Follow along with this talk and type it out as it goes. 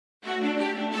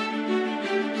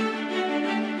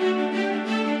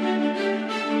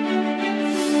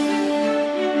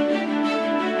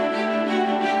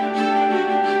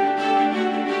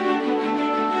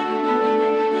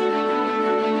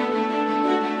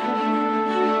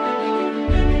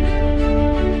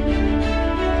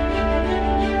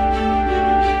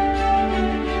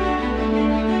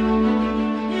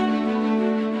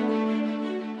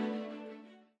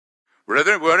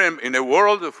in a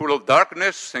world full of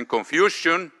darkness and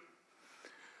confusion,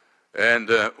 and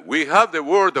we have the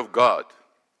Word of God,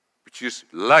 which is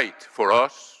light for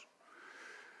us.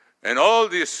 And all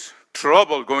this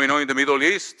trouble going on in the Middle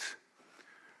East,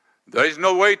 there is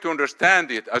no way to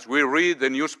understand it as we read the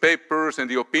newspapers and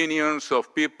the opinions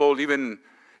of people, even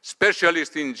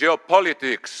specialists in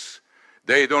geopolitics.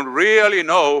 They don't really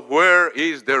know where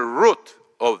is the root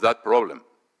of that problem.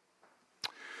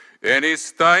 And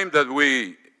it's time that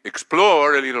we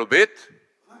explore a little bit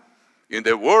in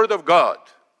the Word of God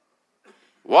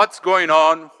what's going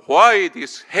on, why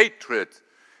this hatred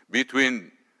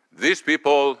between these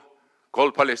people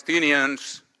called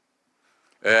Palestinians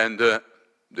and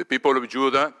the people of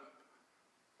Judah,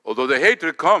 although the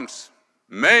hatred comes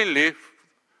mainly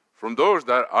from those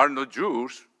that are not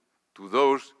Jews to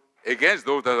those against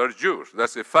those that are Jews.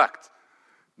 That's a fact.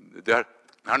 They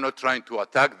are not trying to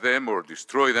attack them or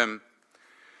destroy them.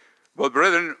 But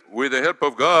brethren, with the help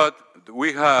of God,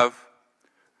 we have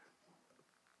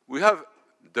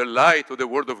the light of the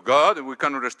Word of God, and we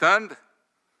can understand.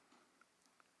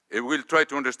 And we'll try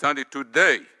to understand it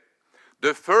today.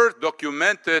 The first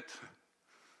documented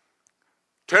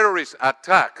terrorist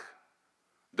attack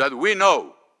that we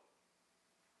know,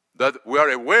 that we are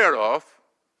aware of,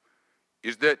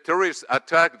 is the terrorist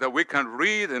attack that we can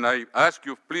read, and I ask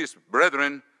you, please,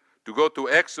 brethren, to go to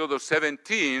Exodus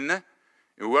 17,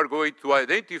 and we're going to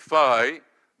identify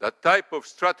that type of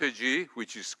strategy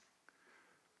which is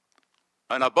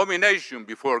an abomination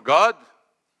before God.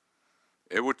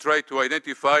 And we try to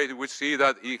identify it. We see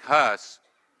that it has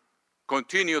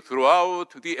continued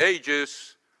throughout the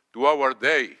ages to our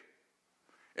day.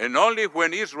 And only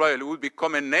when Israel will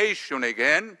become a nation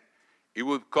again, it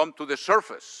will come to the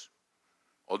surface.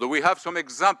 Although we have some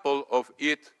example of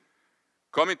it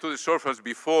coming to the surface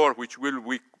before, which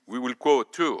we will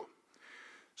quote too.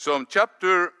 So in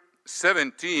chapter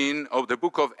 17 of the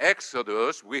book of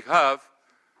Exodus, we have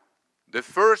the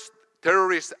first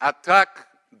terrorist attack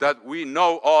that we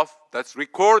know of that's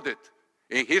recorded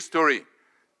in history.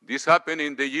 This happened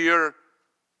in the year,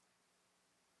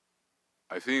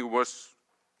 I think it was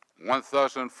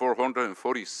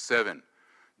 1447.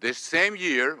 The same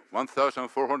year,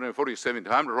 1447,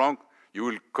 if I'm wrong, you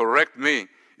will correct me,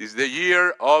 is the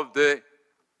year of the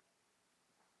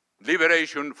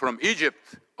liberation from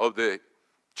Egypt of the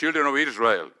children of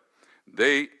Israel.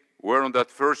 They were on that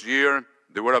first year,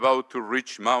 they were about to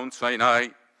reach Mount Sinai,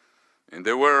 and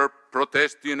they were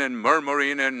protesting and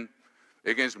murmuring and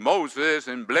against Moses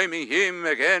and blaming him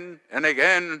again and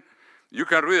again. You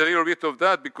can read a little bit of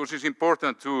that because it's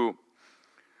important to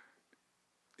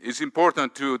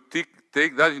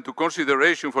take that into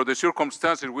consideration for the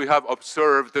circumstances we have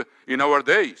observed in our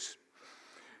days.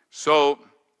 So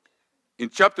in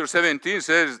chapter 17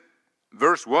 says,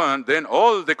 verse 1, then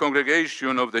all the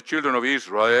congregation of the children of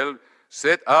Israel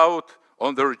set out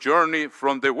on their journey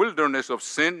from the wilderness of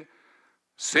sin,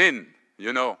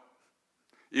 you know,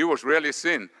 it was really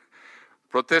sin,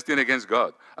 protesting against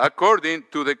God, according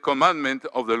to the commandment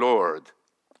of the Lord,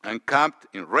 and camped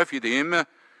in Rephidim,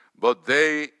 but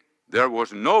there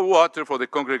was no water for the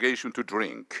congregation to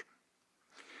drink.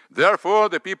 Therefore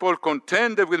the people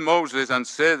contended with Moses and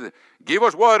said, give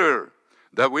us water,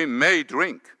 that we may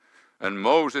drink. And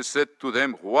Moses said to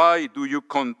them, why do you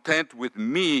contend with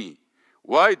me?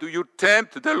 Why do you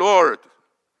tempt the Lord?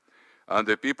 And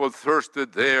the people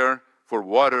thirsted there for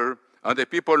water, and the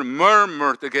people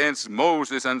murmured against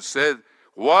Moses and said,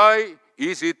 why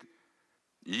is it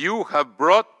you have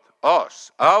brought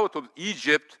us out of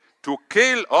Egypt to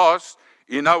kill us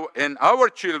and our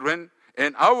children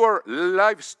and our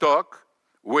livestock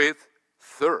with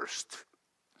thirst?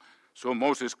 So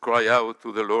Moses cried out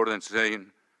to the Lord and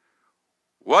saying,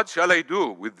 what shall I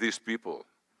do with these people?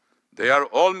 They are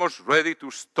almost ready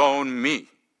to stone me.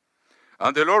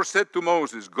 And the Lord said to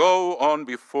Moses, go on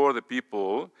before the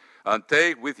people and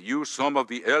take with you some of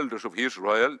the elders of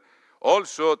Israel,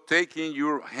 also taking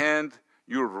your hand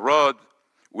your rod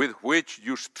with which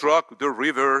you struck the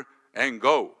river, and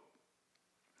go.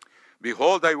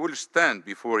 Behold, I will stand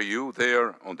before you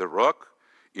there on the rock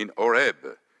in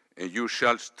Horeb, and you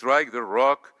shall strike the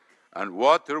rock, and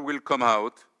water will come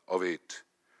out of it,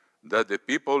 that the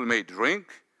people may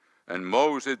drink. And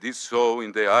Moses did so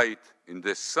in the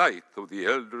sight of the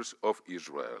elders of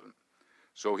Israel.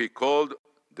 So he called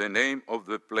the name of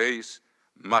the place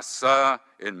Massah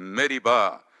and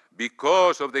Meribah,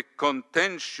 because of the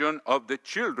contention of the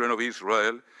children of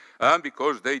Israel, and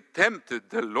because they tempted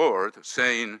the Lord,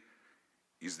 saying,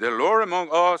 is the Lord among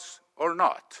us or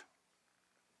not?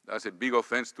 That's a big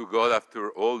offense to God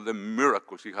after all the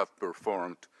miracles he has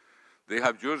performed. They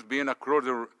have just been across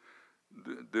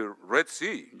the Red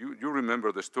Sea. You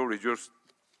remember the story just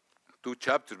 2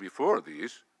 chapters before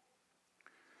this.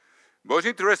 But it's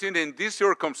interesting, in these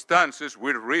circumstances,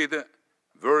 we read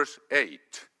verse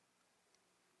 8.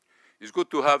 It's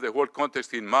good to have the whole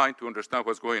context in mind to understand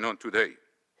what's going on today.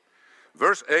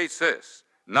 Verse 8 says,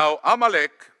 "Now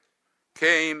Amalek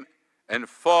came and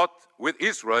fought with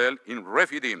Israel in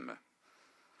Rephidim.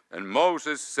 And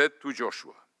Moses said to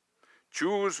Joshua,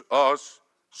 'Choose us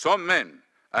some men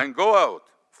and go out,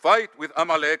 fight with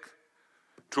Amalek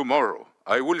tomorrow.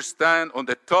 I will stand on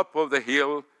the top of the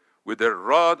hill with the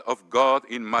rod of God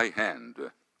in my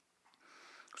hand.'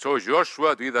 So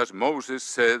Joshua did as Moses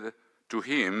said to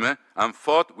him and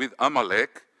fought with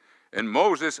Amalek. And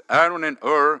Moses, Aaron, and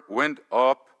Hur went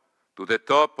up to the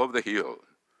top of the hill.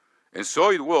 And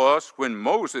so it was when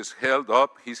Moses held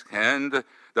up his hand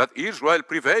that Israel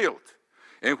prevailed.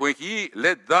 And when he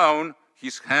let down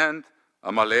his hand,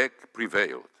 Amalek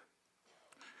prevailed.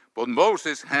 But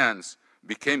Moses' hands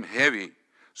became heavy,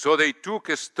 so they took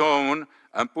a stone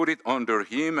and put it under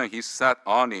him, and he sat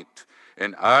on it.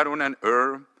 And Aaron and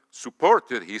Hur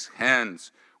supported his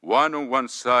hands, one on one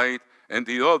side and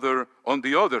the other on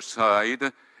the other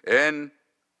side, and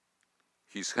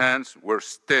his hands were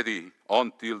steady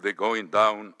until the going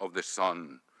down of the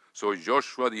sun. So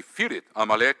Joshua defeated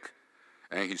Amalek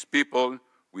and his people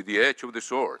with the edge of the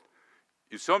sword."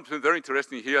 It's something very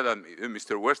interesting here that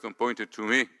Mr. Weston pointed to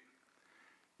me.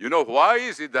 You know, why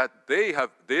is it that they are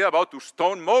about to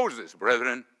stone Moses,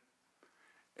 brethren?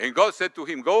 And God said to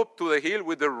him, "Go up to the hill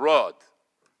with the rod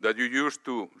that you used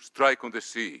to strike on the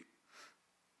sea."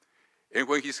 And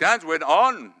when his hands went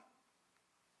on,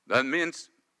 that means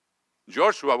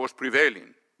Joshua was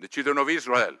prevailing, the children of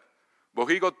Israel. But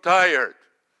he got tired,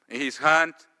 and his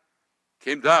hand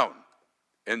came down.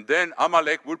 And then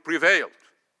Amalek would prevail.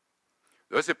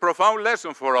 There's a profound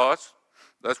lesson for us.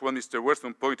 That's what Mr.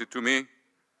 Weston pointed to me.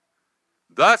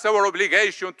 That's our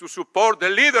obligation to support the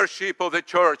leadership of the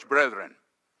church, brethren,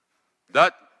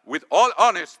 that with all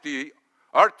honesty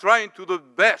are trying to do the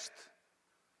best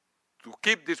to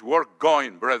keep this work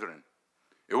going, brethren.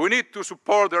 We need to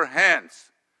support their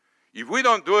hands. If we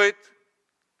don't do it,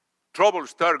 trouble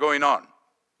starts going on,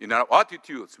 in our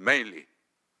attitudes mainly,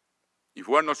 if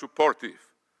we're not supportive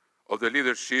of the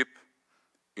leadership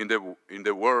in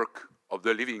the work of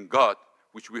the living God,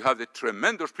 which we have the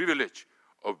tremendous privilege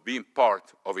of being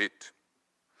part of it.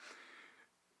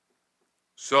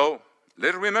 So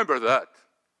let's remember that.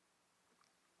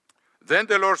 Then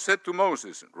the Lord said to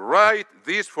Moses, "Write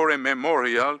this for a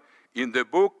memorial in the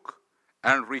book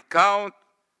and recount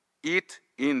it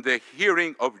in the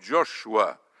hearing of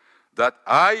Joshua, that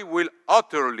I will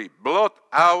utterly blot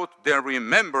out the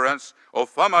remembrance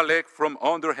of Amalek from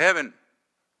under heaven."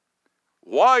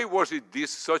 Why was it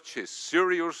this such a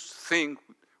serious thing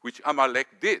which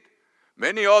Amalek did?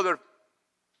 Many other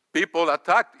people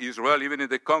attacked Israel, even in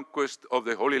the conquest of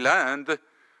the Holy Land.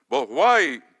 But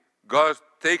why God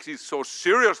takes it so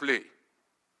seriously?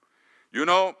 You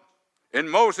know,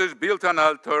 and Moses built an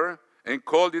altar and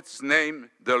called its name,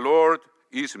 "The Lord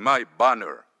is my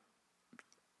banner."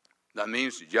 That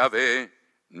means Yahweh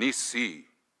Nissi.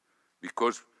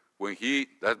 Because when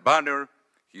that banner,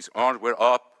 his arms were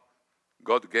up,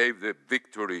 God gave the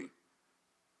victory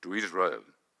to Israel.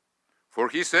 For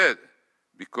he said,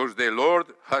 "Because the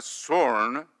Lord has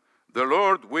sworn, the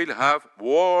Lord will have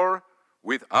war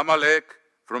with Amalek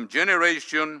from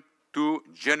generation to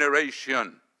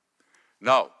generation."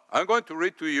 Now, I'm going to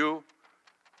read to you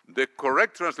the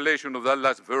correct translation of that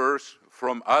last verse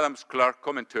from Adams Clarke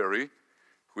commentary,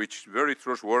 which is very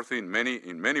trustworthy in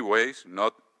many ways,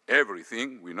 not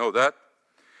everything, we know that.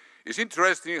 It's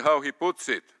interesting how he puts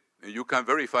it, and you can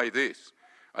verify this.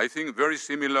 I think very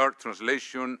similar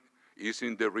translation is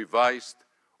in the Revised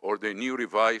or the New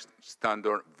Revised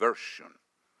Standard Version.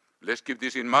 Let's keep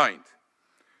this in mind.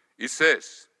 It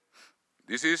says,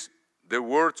 this is the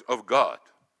words of God,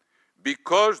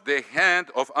 "Because the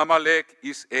hand of Amalek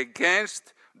is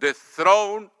against the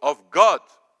throne of God."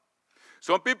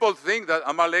 Some people think that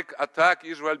Amalek attacked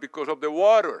Israel because of the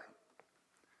water.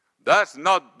 That's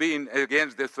not being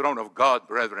against the throne of God,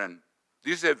 brethren.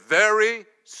 This is a very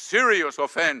serious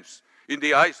offense in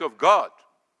the eyes of God.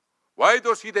 Why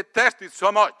does he detest it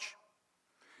so much?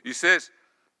 He says,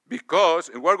 because,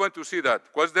 and we're going to see that.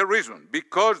 What's the reason?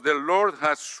 Because the Lord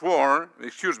has sworn,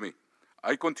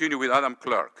 I continue with Adam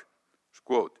Clarke,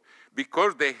 quote,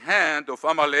 "Because the hand of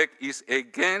Amalek is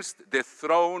against the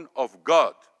throne of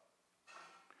God.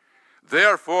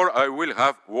 Therefore I will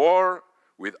have war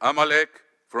with Amalek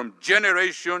from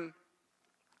generation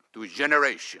to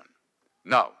generation."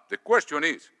 Now, the question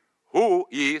is, who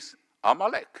is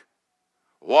Amalek?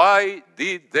 Why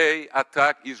did they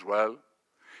attack Israel?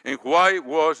 And why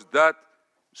was that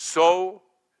so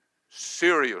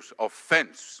serious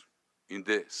offense in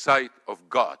the sight of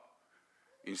God,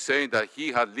 in saying that he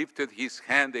had lifted his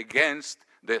hand against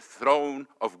the throne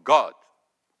of God?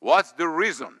 What's the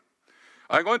reason?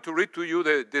 I'm going to read to you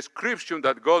the description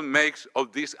that God makes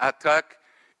of this attack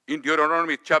in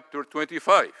Deuteronomy chapter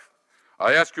 25.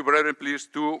 I ask you, brethren, please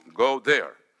to go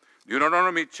there.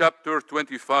 Deuteronomy chapter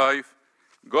 25,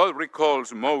 God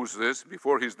recalls Moses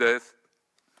before his death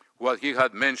what he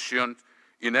had mentioned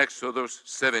in Exodus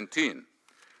 17.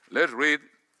 Let's read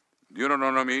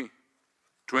Deuteronomy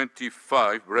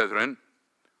 25, brethren.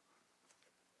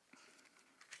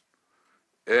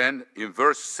 And in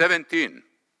verse 17,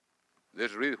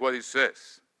 let's read what it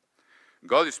says.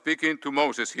 God is speaking to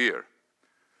Moses here.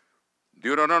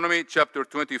 Deuteronomy chapter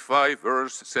 25,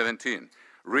 verse 17.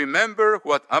 Remember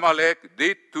what Amalek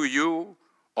did to you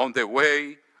on the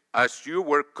way as you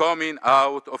were coming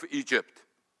out of Egypt.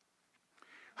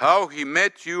 How he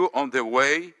met you on the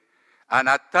way and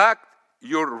attacked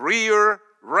your rear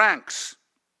ranks.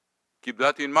 Keep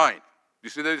that in mind.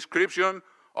 This is the description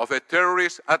of a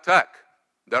terrorist attack.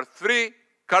 There are three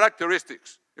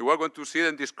characteristics, and we're going to see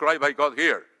them described by God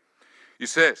here. He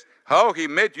says, how he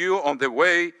met you on the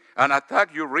way and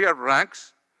attacked your rear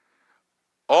ranks,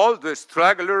 all the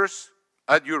stragglers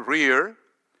at your rear,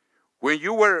 when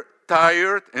you were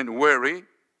tired and weary,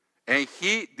 and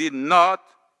he did not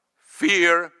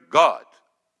fear God.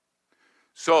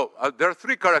 So there are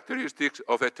three characteristics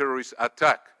of a terrorist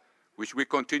attack, which we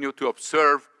continue to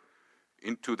observe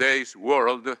in today's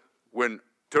world when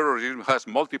terrorism has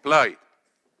multiplied.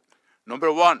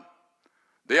 Number one,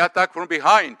 they attack from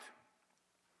behind.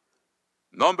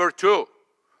 Number two,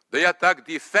 they attack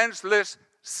defenseless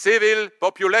civil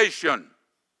population.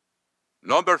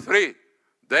 Number three,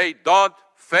 they don't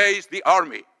face the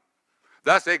army.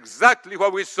 That's exactly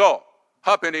what we saw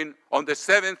happening on the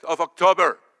 7th of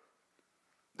October.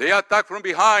 They attacked from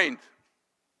behind.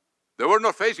 They were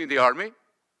not facing the army.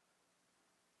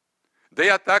 They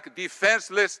attacked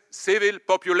defenseless civil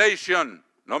population,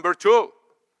 number two.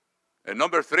 And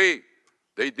number three,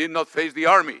 they did not face the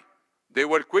army. They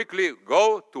will quickly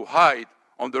go to hide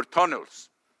under tunnels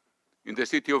in the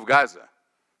city of Gaza.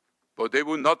 But they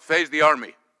will not face the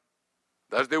army.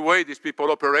 That's the way these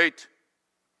people operate.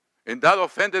 And that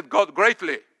offended God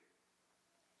greatly.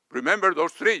 Remember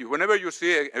those three. Whenever you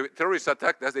see a terrorist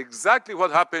attack, that's exactly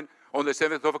what happened on the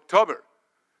 7th of October.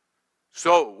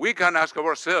 So we can ask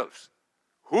ourselves,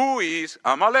 who is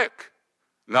Amalek?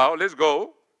 Now let's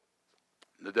go.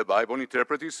 Let the Bible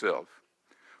interpret itself.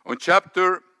 On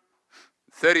chapter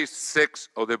 36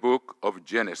 of the book of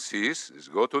Genesis, let's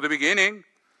go to the beginning.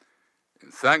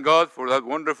 And thank God for that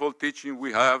wonderful teaching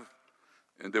we have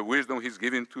and the wisdom he's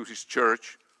given to his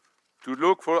church to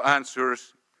look for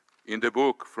answers in the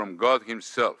book from God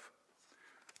himself.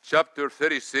 Chapter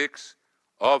 36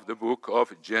 of the book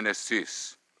of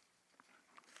Genesis.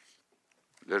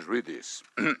 Let's read this.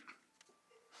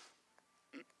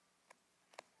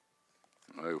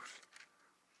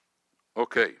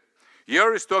 Okay.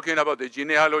 Here is talking about the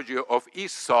genealogy of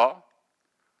Esau,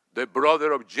 the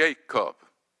brother of Jacob.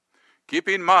 Keep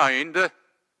in mind,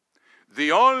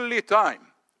 the only time,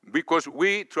 because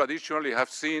we traditionally have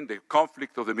seen the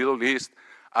conflict of the Middle East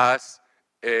as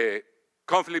a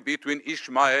conflict between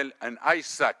Ishmael and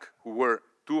Isaac, who were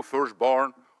two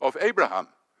firstborn of Abraham.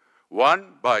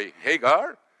 One by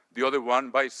Hagar, the other one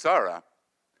by Sarah.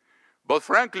 But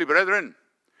frankly, brethren,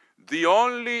 the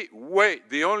only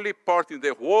part in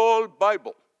the whole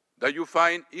Bible that you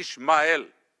find Ishmael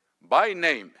by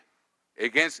name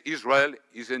against Israel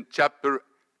is in chapter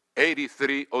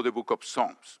 83 of the book of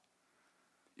Psalms.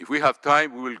 If we have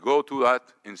time, we will go to that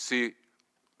and see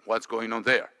what's going on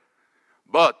there.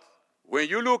 But when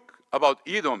you look about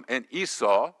Edom and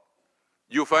Esau,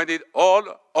 you find it all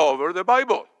over the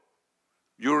Bible.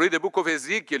 You read the book of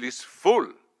Ezekiel, it's full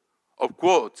of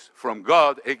quotes from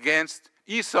God against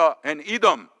Esau and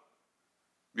Edom.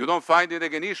 You don't find it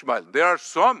against Ishmael. There are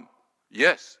some,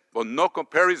 yes, but no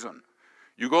comparison.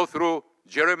 You go through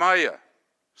Jeremiah,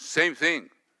 same thing.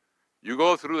 You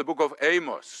go through the book of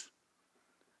Amos,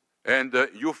 and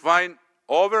you find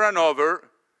over and over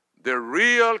the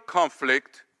real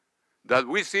conflict that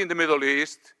we see in the Middle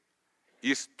East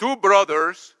is two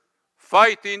brothers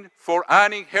fighting for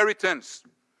an inheritance.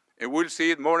 And we'll see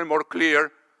it more and more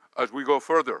clear as we go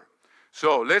further.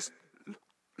 So let's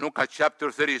look at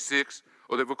chapter 36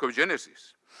 of the book of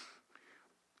Genesis.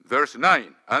 Verse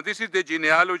 9. And this is the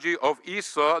genealogy of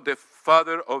Esau, the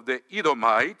father of the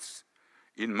Edomites,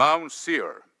 in Mount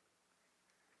Seir.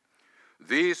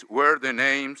 These were the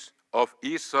names of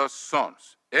Esau's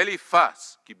sons.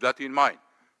 Eliphaz, keep that in mind,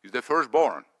 is the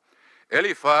firstborn.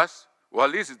 Eliphaz,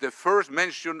 well, this is the first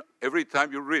mention every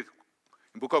time you read.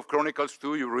 In Book of Chronicles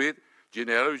 2, you read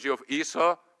genealogy of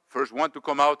Esau. First one to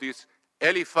come out is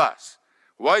Eliphaz.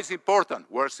 Why is it important?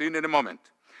 We're seeing in a moment.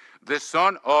 The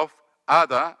son of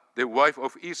Ada, the wife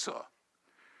of Esau.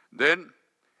 Then,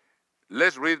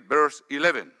 let's read verse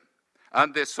 11.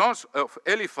 And the sons of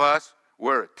Eliphaz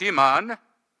were Teman.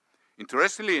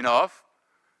 Interestingly enough,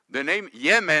 the name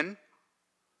Yemen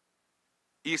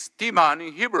is Teman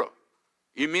in Hebrew.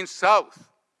 It means south,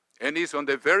 and is on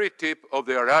the very tip of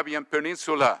the Arabian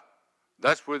Peninsula.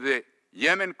 That's where the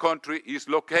Yemen country is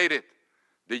located.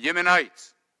 The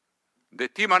Yemenites, the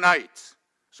Temanites.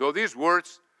 So these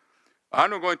words, I'm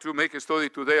not going to make a study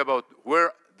today about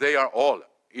where they are all.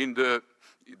 There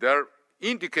are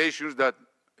indications that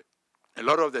a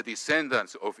lot of the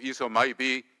descendants of Esau might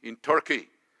be in Turkey,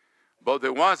 but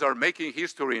the ones that are making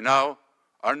history now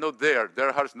are not there.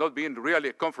 There has not been really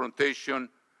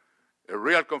a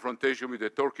real confrontation with the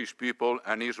Turkish people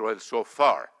and Israel so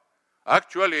far.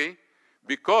 Actually,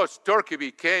 because Turkey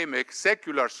became a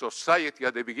secular society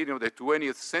at the beginning of the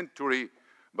 20th century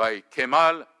by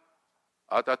Kemal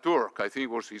Atatürk, I think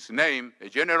was his name, a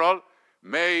general,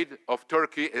 made of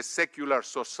Turkey a secular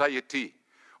society.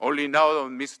 Only now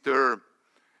Mr.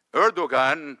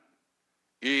 Erdogan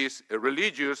is a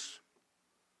religious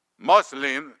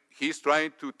Muslim. He's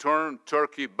trying to turn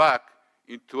Turkey back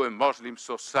into a Muslim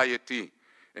society.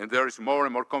 And there is more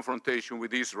and more confrontation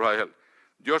with Israel,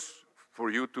 just for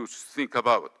you to think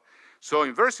about. So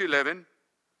in verse 11,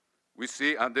 we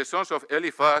see, and the sons of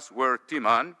Eliphaz were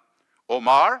Teman,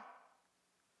 Omar.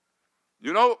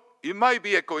 You know, it might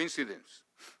be a coincidence.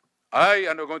 I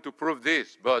am not going to prove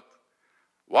this, but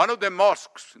one of the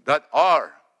mosques that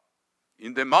are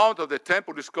in the mount of the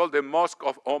temple is called the Mosque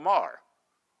of Omar,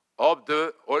 or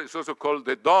it's also called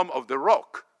the Dome of the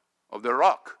Rock.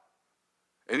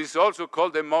 And it's also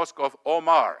called the Mosque of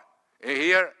Omar. And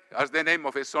here has the name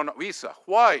of a son of Esau.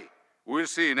 Why? We'll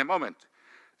see in a moment.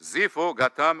 Zipho,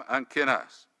 Gatam, and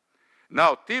Kenaz.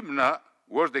 Now, Timnah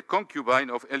was the concubine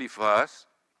of Eliphaz,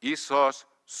 Esau's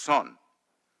son.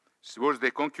 She was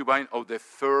the concubine of the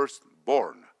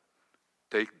firstborn.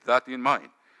 Take that in mind.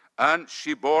 And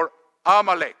she bore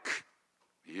Amalek.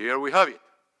 Here we have it.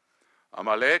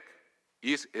 Amalek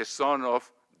is a son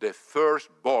of the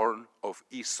firstborn of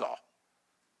Esau.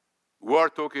 We are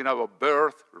talking about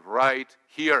birth right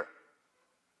here.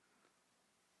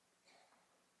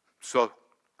 So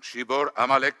she bore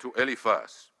Amalek to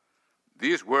Eliphaz.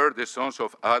 These were the sons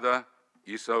of Ada,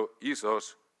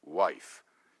 Esau's wife.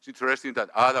 It's interesting that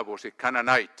Ada was a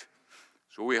Canaanite.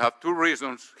 So we have two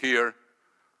reasons here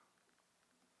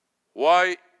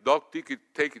why don't take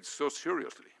it so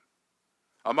seriously.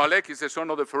 Amalek is the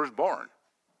son of the firstborn.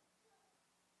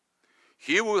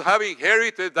 He would have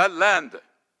inherited that land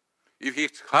if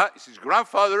his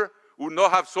grandfather would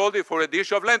not have sold it for a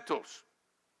dish of lentils.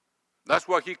 That's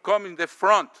why he come in the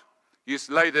front. He's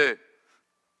like the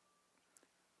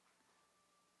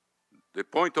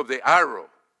point of the arrow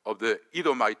of the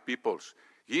Edomite peoples.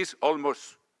 He's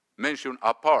almost mentioned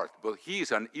apart, but he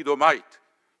is an Edomite.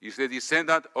 He's the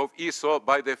descendant of Esau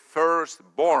by the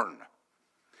firstborn.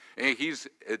 And he's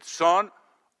a son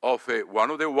of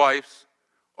one of the wives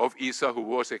of Esau who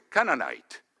was a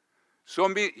Canaanite. So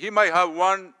he might have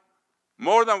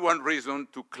more than one reason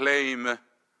to claim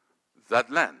that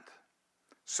land.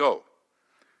 So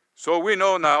we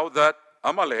know now that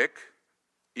Amalek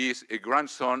is a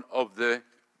grandson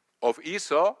of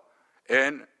Esau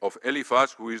and of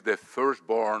Eliphaz, who is the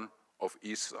firstborn of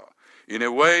Esau. In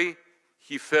a way,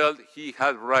 he felt he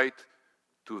had right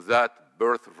to that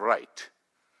birthright.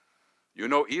 You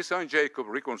know, Esau and Jacob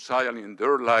reconciled in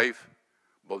their life,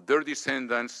 but their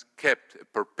descendants kept a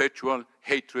perpetual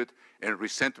hatred and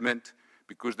resentment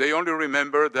because they only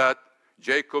remember that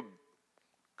Jacob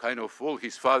kind of fooled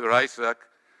his father Isaac,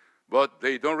 but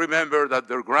they don't remember that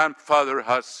their grandfather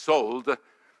has sold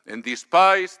and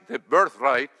despised the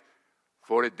birthright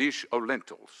for a dish of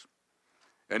lentils.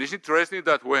 And it's interesting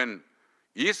that when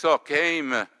Esau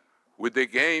came with the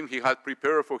game he had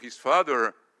prepared for his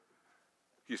father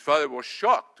was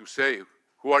shocked to say,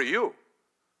 "Who are you?"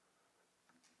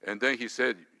 And then he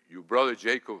said, "Your brother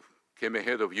Jacob came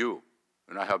ahead of you,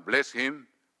 and I have blessed him,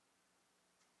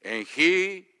 and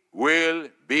he will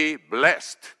be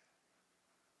blessed."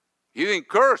 He didn't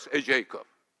curse Jacob.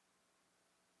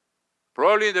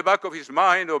 Probably in the back of his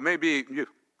mind, or maybe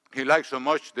he liked so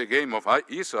much the game of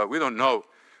Esau, we don't know.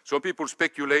 Some people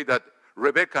speculate that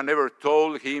Rebekah never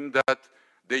told him that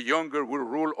the younger will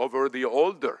rule over the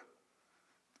older.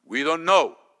 We don't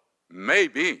know.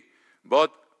 Maybe.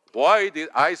 But why did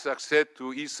Isaac say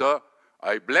to Esau,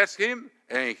 I bless him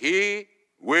and he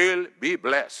will be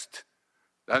blessed?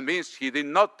 That means he did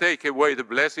not take away the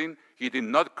blessing. He did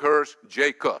not curse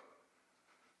Jacob.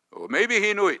 Or maybe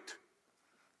he knew it.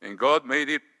 And God made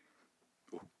it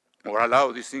or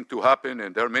allowed this thing to happen.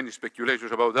 And there are many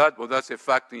speculations about that. But that's a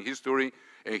fact in history.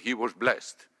 And he was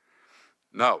blessed.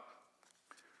 Now,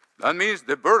 that means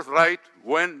the birthright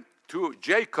went to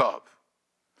Jacob.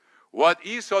 What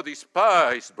Esau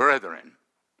despised, brethren,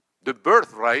 the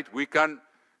birthright, we can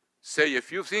say a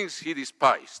few things he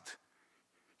despised.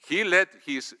 He let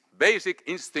his basic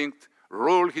instinct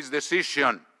rule his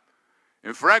decision.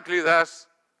 And frankly, that's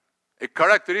a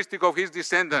characteristic of his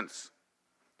descendants.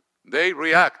 They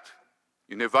react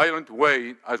in a violent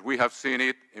way, as we have seen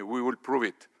it, and we will prove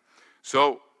it.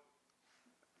 So,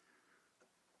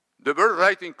 the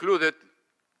birthright included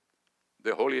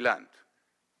the Holy Land.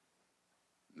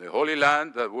 The Holy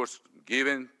Land that was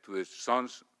given to the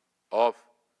sons of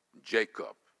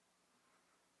Jacob.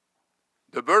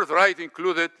 The birthright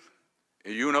included,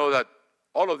 and you know that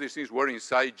all of these things were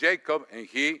inside Jacob, and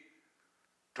he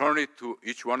turned it to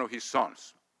each one of his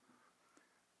sons.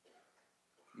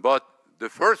 But the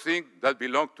first thing that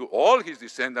belonged to all his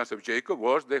descendants of Jacob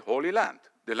was the Holy Land,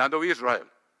 the land of Israel.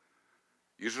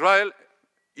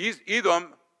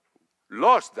 Edom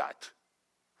lost that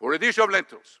for a dish of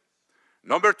lentils.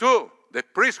 Number two, the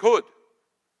priesthood.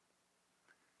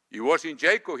 He was in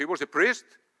Jacob, he was a priest,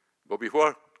 but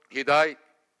before he died,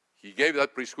 he gave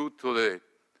that priesthood to the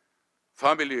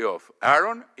family of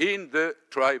Aaron in the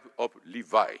tribe of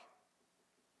Levi.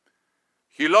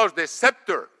 He lost the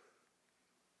scepter.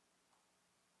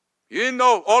 He didn't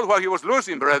know all what he was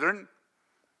losing, brethren.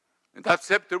 And that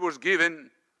scepter was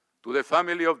given to the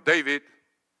family of David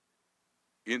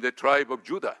in the tribe of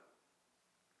Judah.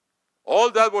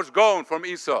 All that was gone from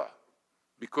Esau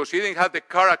because he didn't have the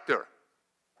character.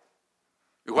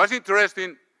 It was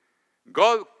interesting.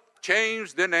 God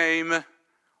changed the name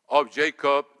of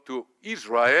Jacob to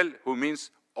Israel, who means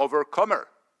overcomer.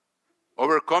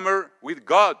 Overcomer with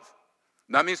God.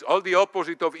 That means all the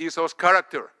opposite of Esau's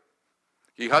character.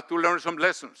 He had to learn some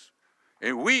lessons.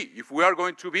 And we, if we are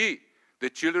going to be the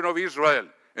children of Israel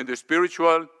and the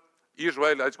spiritual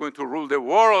Israel that's going to rule the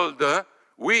world,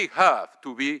 we have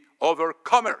to be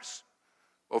overcomers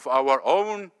of our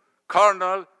own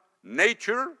carnal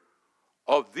nature,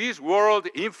 of this world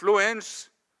influence,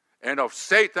 and of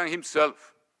Satan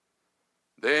himself.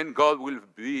 Then God will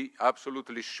be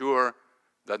absolutely sure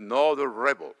that no other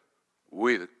rebel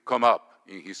will come up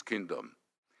in his kingdom.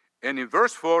 And in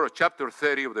verse 4 of chapter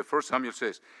 30 of the 1 Samuel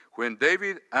says, when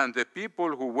David and the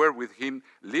people who were with him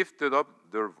lifted up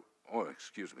their...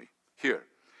 Here.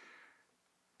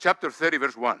 Chapter 30,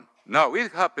 verse 1. Now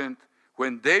it happened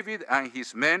when David and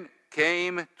his men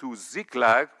came to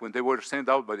Ziklag, when they were sent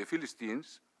out by the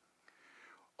Philistines,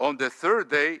 on the third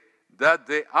day, that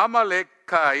the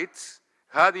Amalekites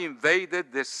had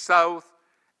invaded the south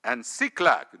and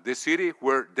Ziklag, the city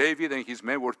where David and his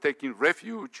men were taking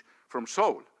refuge from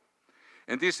Saul.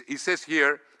 And this, it says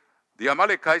here, the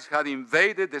Amalekites had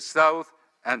invaded the south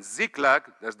and Ziklag,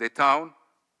 that's the town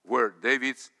where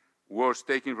David was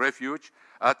taking refuge,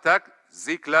 attacked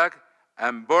Ziklag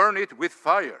and burned it with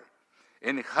fire,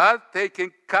 and had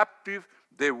taken captive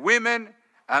the women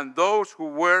and those who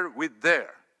were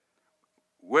there,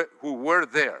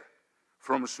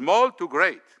 from small to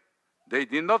great. They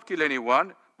did not kill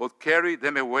anyone, but carried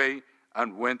them away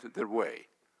and went their way.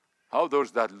 How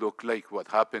does that look like what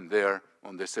happened there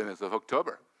on the 7th of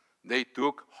October? They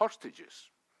took hostages.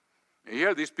 And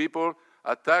here these people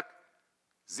attacked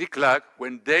Ziklag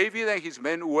when David and his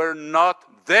men were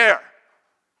not there.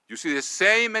 You see the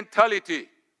same mentality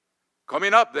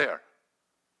coming up there.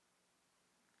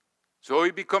 So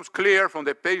it becomes clear from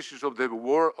the pages of the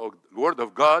Word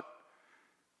of God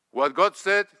what God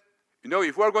said. You know,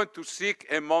 if we're going to seek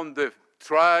among the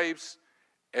tribes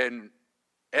and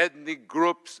ethnic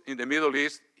groups in the Middle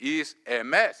East, is a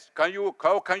mess.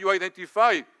 How can you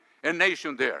identify a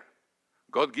nation there?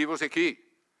 God gave us a key.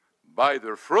 By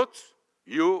their fruits,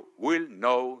 you will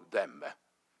know them.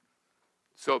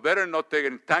 So better not get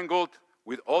entangled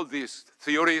with all these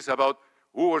theories about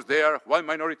who was there, what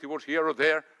minority was here or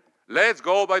there. Let's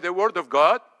go by the word of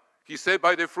God. He said,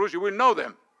 by the fruits you will know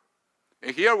them.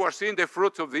 And here we're seeing the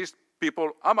fruits of these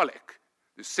people, Amalek.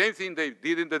 The same thing they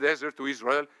did in the desert to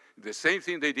Israel, the same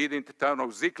thing they did in the town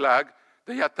of Ziklag.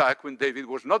 They attacked when David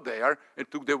was not there and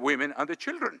took the women and the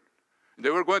children. They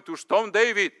were going to stone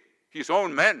David, his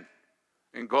own men.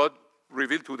 And God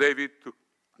revealed to David to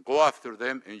go after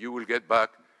them and you will get back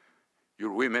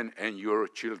your women and your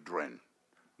children.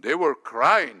 They were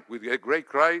crying with a great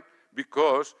cry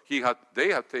because they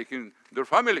have taken their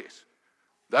families.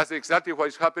 That's exactly what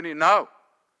is happening now.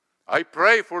 I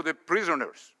pray for the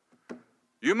prisoners.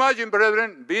 You imagine,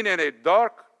 brethren, being in a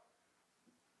dark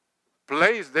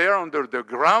place there under the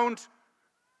ground,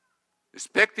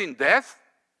 expecting death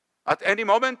at any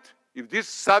moment, if these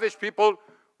savage people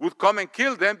would come and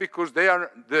kill them because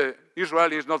the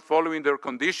Israelis not following their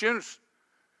conditions.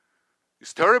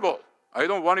 It's terrible. I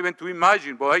don't want even to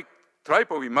imagine, but I try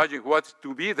to imagine what's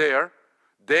to be there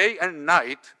day and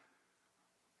night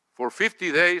for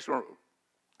 50 days, or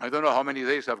I don't know how many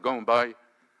days have gone by.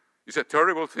 It's a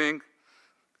terrible thing.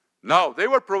 Now, they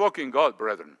were provoking God,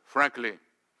 brethren, frankly.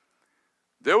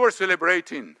 They were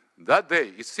celebrating that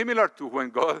day. It's similar to when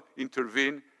God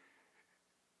intervened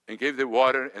and gave the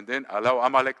water and then allowed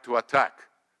Amalek to attack.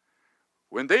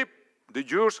 When the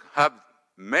Jews have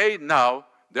made now,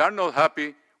 they are not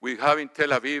happy with having Tel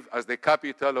Aviv as the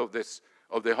capital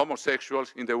of the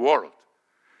homosexuals in the world.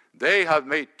 They have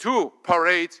made 2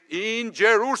 parades in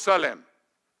Jerusalem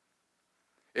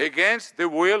against the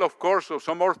will, of course, of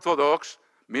some Orthodox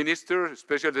ministers,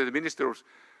 especially the Minister of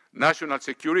National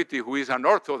Security, who is an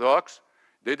Orthodox.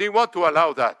 They didn't want to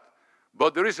allow that.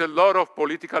 But there is a lot of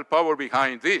political power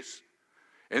behind this.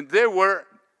 And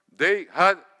they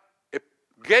had a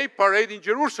gay parade in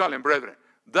Jerusalem, brethren.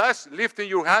 That's lifting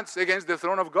your hands against the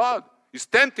throne of God. It's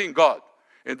tempting God.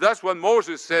 And that's what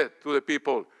Moses said to the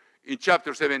people in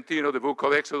chapter 17 of the book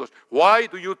of Exodus. Why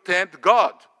do you tempt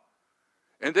God?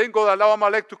 And then God allowed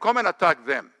Amalek to come and attack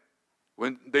them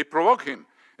when they provoke him.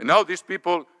 And now these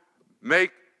people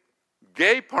make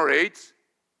gay parades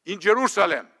in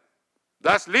Jerusalem.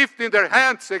 That's lifting their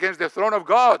hands against the throne of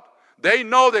God. They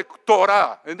know the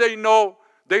Torah, and they know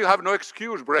they have no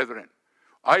excuse, brethren.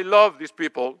 I love these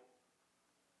people.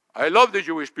 I love the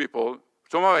Jewish people.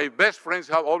 Some of my best friends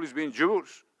have always been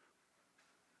Jews.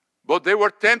 But they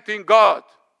were tempting God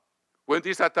when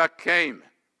this attack came.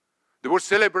 They were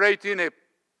celebrating a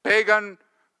pagan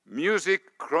music,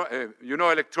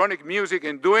 electronic music,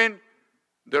 and doing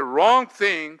the wrong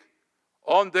thing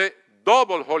on the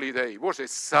double holiday. It was a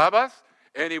Sabbath,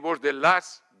 and it was the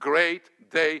last great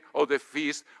day of the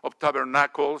Feast of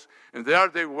Tabernacles. And there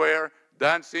they were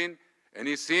dancing, and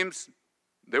it seems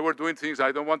they were doing things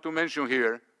I don't want to mention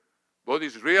here, but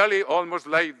it's really almost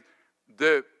like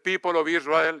the people of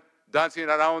Israel dancing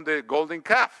around the golden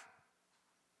calf.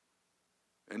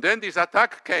 And then this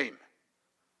attack came.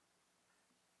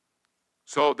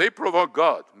 So they provoked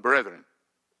God, brethren.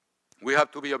 We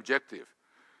have to be objective.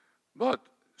 But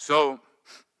so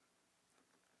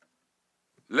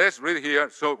let's read here.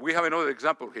 So we have another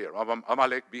example here of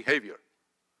Amalek behavior.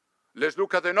 Let's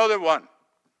look at another one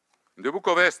in the book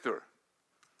of Esther.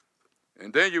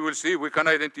 And then you will see we can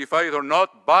identify it or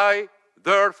not by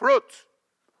their fruit,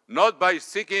 not by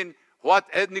seeking what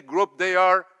ethnic group they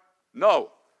are.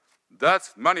 No,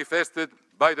 that's manifested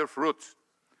by their fruits.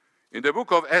 In the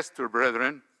book of Esther,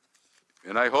 brethren,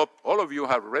 and I hope all of you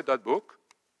have read that book,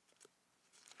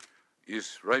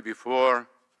 is right before,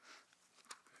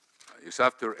 it's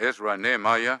after Ezra and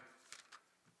Nehemiah,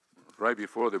 right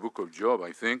before the book of Job,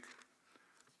 I think,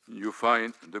 you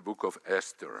find the book of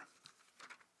Esther.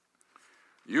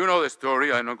 You know the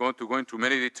story. I'm not going to go into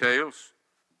many details.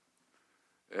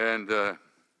 And the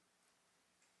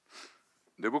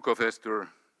book of Esther,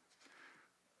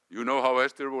 you know how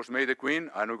Esther was made a queen.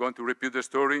 I'm not going to repeat the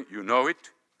story. You know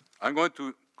it. I'm going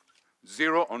to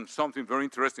zero on something very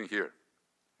interesting here.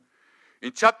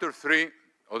 In chapter 3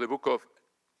 of the book of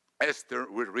Esther,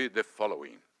 we read the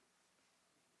following.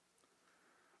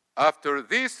 After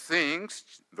these things,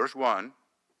 verse 1,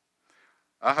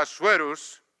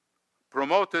 Ahasuerus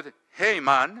promoted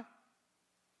Haman,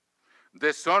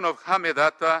 the son of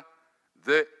Hammedatha,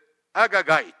 the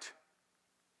Agagite.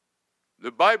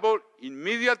 The Bible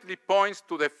immediately points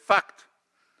to the fact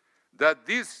that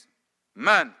this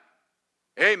man,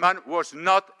 Haman, was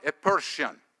not a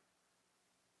Persian.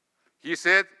 He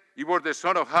said he was the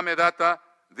son of Hammedatha,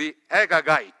 the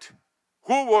Agagite.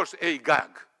 Who was Agag?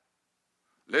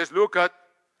 Let's look at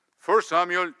 1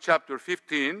 Samuel chapter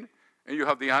 15, and you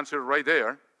have the answer right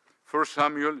there. 1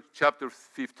 Samuel chapter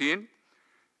 15,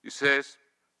 it says,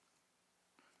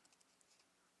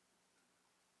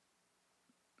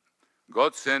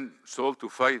 God sent Saul to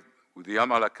fight with the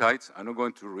Amalekites. I'm not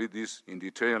going to read this in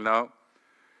detail now.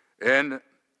 And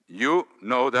you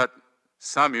know that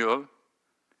Samuel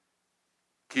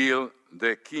killed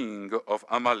the king of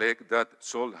Amalek that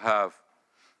Saul have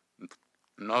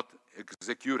not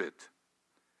executed.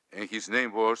 And his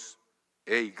name was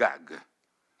Agag.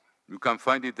 You can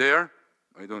find it there.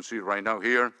 I don't see it right now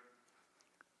here.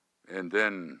 And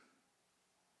then,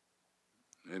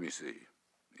 let me see.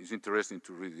 it's interesting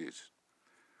to read this.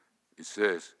 It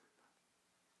says,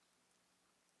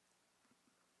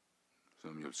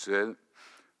 Samuel said,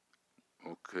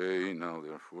 okay, now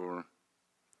therefore,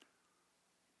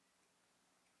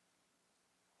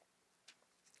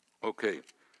 okay,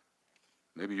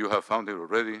 maybe you have found it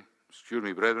already. Excuse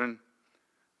me, brethren.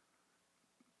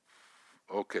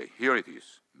 Okay, here it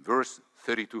is, verse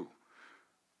 32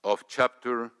 of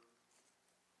chapter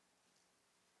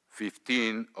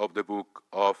 15 of the book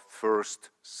of 1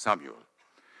 Samuel.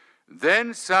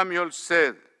 Then Samuel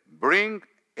said, bring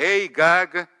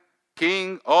Agag,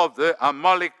 king of the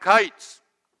Amalekites.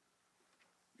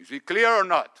 Is it clear or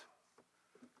not?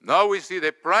 Now we see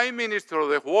the prime minister of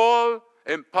the whole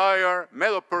empire,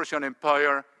 Medo-Persian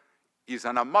Empire, is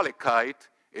an Amalekite,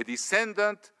 a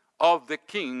descendant of the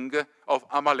king of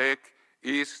Amalek,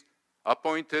 is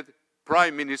appointed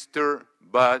prime minister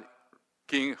by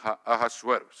King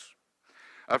Ahasuerus.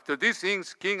 After these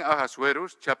things, King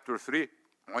Ahasuerus, chapter 3,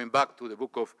 going back to the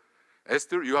book of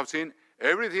Esther, you have seen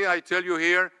everything I tell you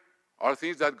here are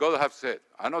things that God has said.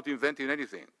 I'm not inventing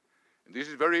anything. And this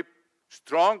is very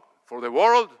strong for the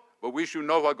world, but we should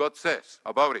know what God says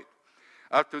about it.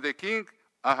 After the king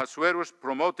Ahasuerus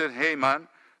promoted Haman,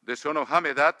 the son of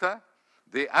Hammedatha,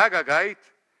 the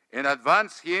Agagite, and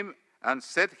advanced him and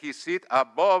set his seat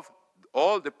above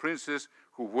all the princes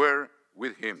who were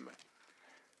with him.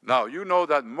 Now, you know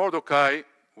that Mordecai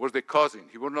was the cousin.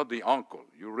 He was not the uncle.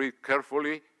 You read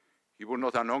carefully. He was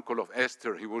not an uncle of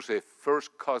Esther. He was a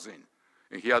first cousin.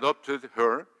 And he adopted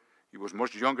her. He was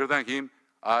much younger than him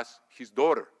as his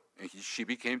daughter. And she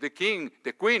became the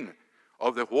queen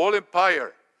of the whole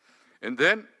empire. And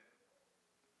then,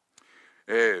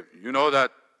 you know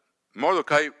that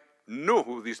Mordecai knew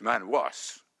who this man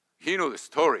was. He knew the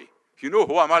story. He knew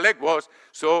who Amalek was,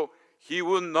 so he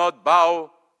would not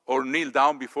bow or kneel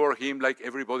down before him like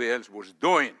everybody else was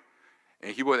doing.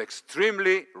 And he was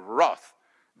extremely wroth,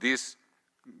 this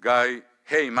guy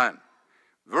Haman.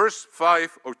 Verse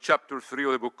 5 of chapter 3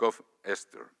 of the book of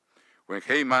Esther. When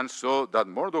Haman saw that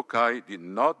Mordecai did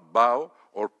not bow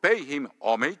or pay him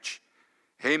homage,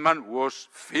 Haman was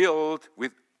filled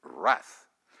with wrath.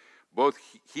 But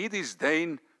he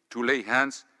disdained to lay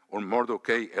hands on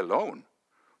Mordecai alone,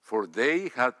 for they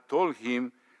had told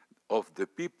him of the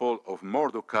people of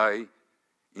Mordecai.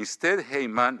 Instead,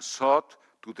 Haman sought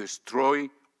to destroy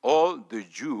all the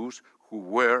Jews who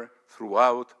were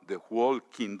throughout the whole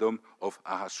kingdom of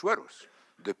Ahasuerus,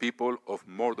 the people of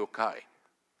Mordecai.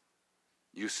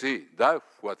 You see, that's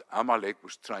what Amalek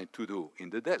was trying to do in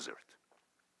the desert.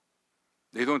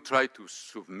 They don't try to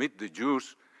submit the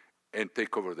Jews and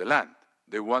take over the land.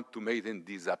 They want to make them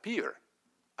disappear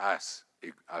as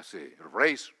a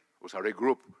race or as a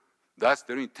group. That's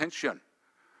their intention.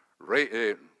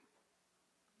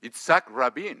 Yitzhak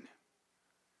Rabin,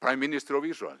 Prime Minister of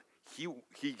Israel,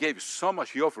 he gave so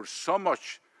much, he offered so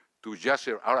much to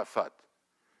Yasser Arafat,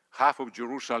 half of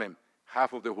Jerusalem,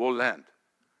 half of the whole land.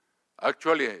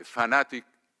 Actually, a fanatic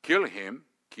killed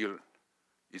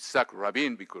Yitzhak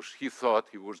Rabin because he thought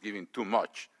he was giving too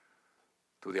much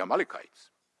to the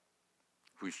Amalekites,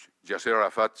 which Yasser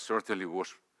Arafat certainly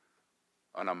was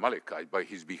an Amalekite by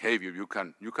his behavior. You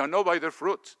can know by their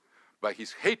fruits, by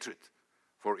his hatred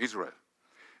for Israel.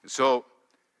 And so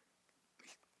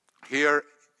here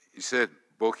he said,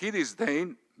 but he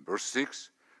disdained, verse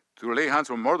 6, to lay hands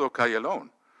on Mordecai alone,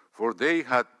 for they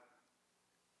had,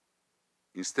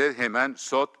 instead Haman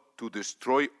sought to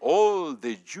destroy all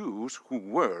the Jews who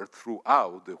were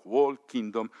throughout the whole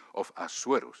kingdom of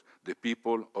Ahasuerus, the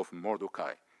people of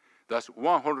Mordecai. That's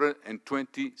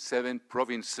 127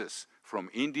 provinces from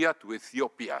India to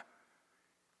Ethiopia.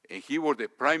 And he was the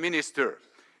prime minister.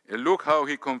 And look how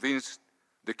he convinced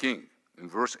the king in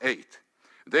verse 8.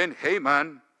 Then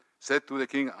Haman said to the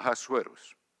king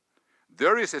Ahasuerus,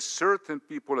 there is a certain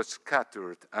people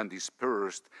scattered and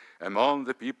dispersed among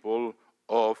the people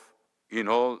in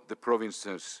all the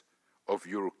provinces of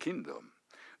your kingdom.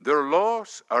 Their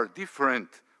laws are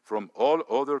different from all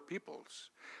other peoples,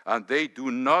 and they do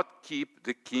not keep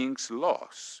the king's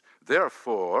laws.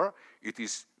 Therefore, it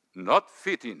is not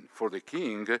fitting for the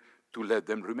king to let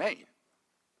them remain.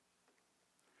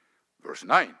 Verse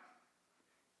 9,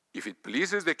 if it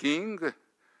pleases the king,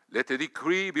 let a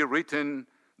decree be written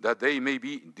that they may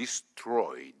be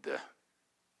destroyed.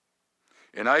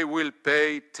 And I will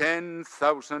pay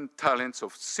 10,000 talents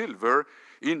of silver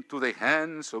into the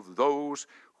hands of those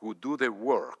who do the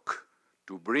work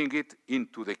to bring it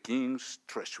into the king's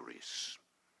treasuries.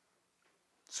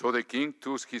 So the king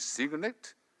took his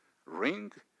signet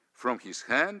ring from his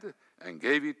hand and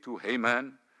gave it to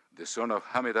Haman, the son of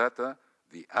Hammedatha,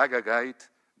 the Agagite,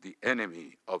 the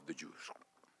enemy of the Jews.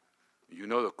 You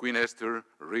know that Queen Esther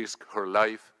risked her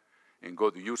life, and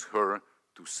God used her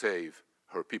to save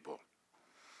her people.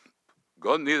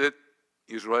 God needed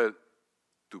Israel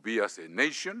to be as a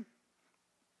nation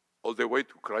all the way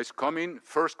to Christ's coming,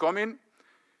 first coming,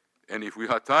 and if we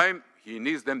have time, he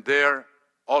needs them there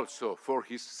also for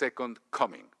his second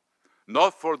coming.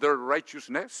 Not for their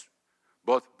righteousness,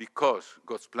 but because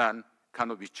God's plan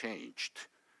cannot be changed,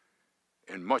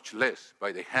 and much less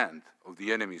by the hand of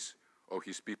the enemies of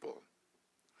his people.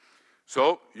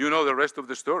 So, you know the rest of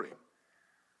the story.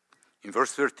 In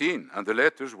verse 13, and the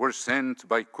letters were sent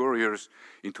by couriers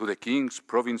into the king's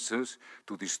provinces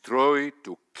to destroy,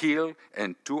 to kill,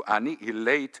 and to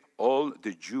annihilate all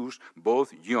the Jews,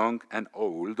 both young and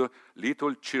old,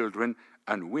 little children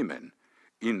and women,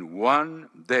 in one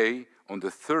day on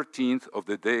the 13th of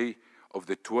the day of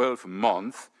the 12th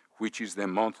month, which is the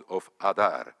month of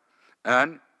Adar,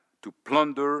 and to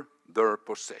plunder their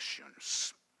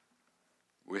possessions.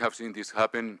 We have seen this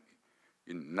happen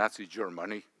in Nazi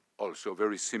Germany, also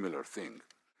very similar thing.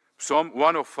 Psalm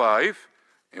 105,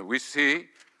 and we see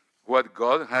what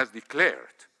God has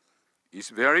declared. It's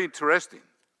very interesting.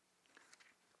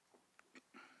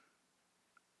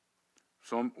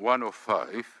 Psalm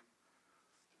 105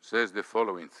 says the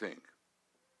following thing.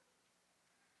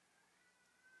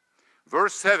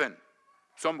 Verse 7,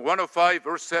 Psalm 105,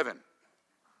 verse 7.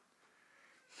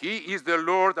 He is the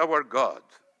Lord our God.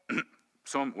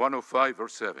 Psalm 105,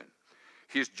 verse 7.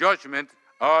 His judgments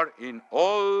are in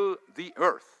all the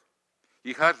earth.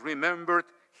 He has remembered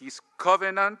his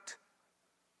covenant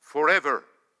forever,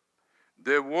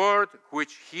 the word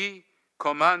which he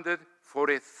commanded for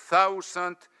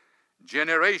 1,000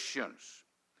 generations,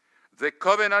 the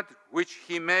covenant which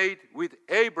he made with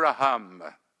Abraham,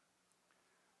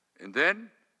 and then,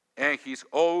 and his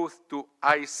oath to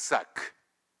Isaac,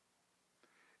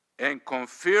 and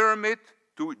confirm it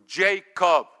to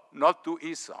Jacob, not to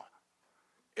Esau.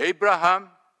 Abraham,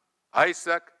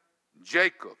 Isaac,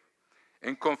 Jacob,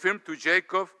 and confirmed to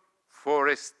Jacob for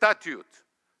a statute,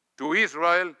 to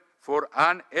Israel for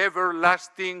an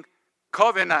everlasting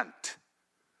covenant.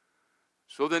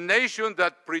 So the nation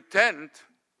that pretend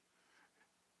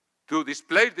to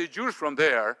displace the Jews from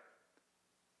there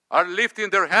are lifting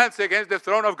their hands against the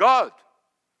throne of God.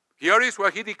 Here is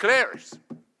what he declares,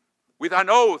 with an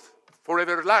oath for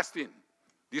everlasting.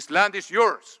 This land is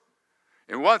yours.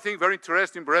 And one thing very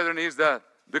interesting, brethren, is that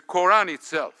the Quran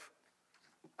itself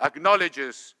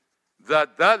acknowledges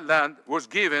that that land was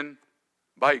given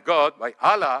by God, by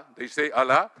Allah, they say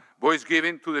Allah, but it's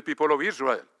given to the people of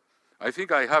Israel. I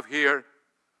think I have here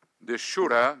the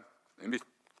Shura. Let me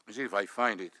see if I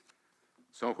find it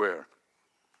somewhere.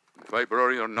 If I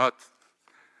brought it or not,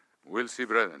 we'll see,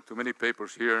 brethren. Too many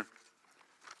papers here,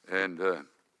 and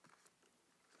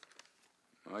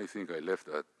I think I left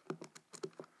that.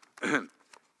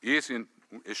 Is in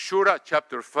Shura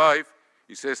chapter 5,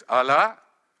 it says, Allah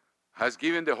has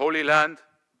given the Holy Land.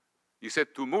 He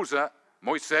said to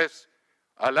Moses,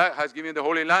 Allah has given the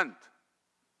Holy Land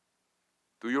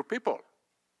to your people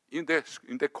in the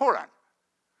Quran.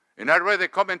 And I read the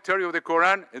commentary of the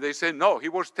Quran, and they said, no, he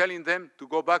was telling them to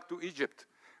go back to Egypt,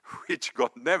 which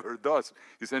God never does.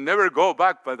 He said, never go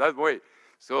back by that way.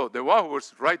 So the one who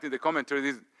was writing the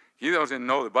commentary, he doesn't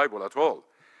know the Bible at all.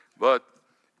 But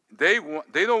they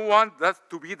don't want that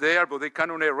to be there, but they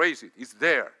cannot erase it. It's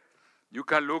there. You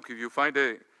can look, if you find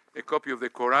a copy of the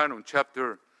Quran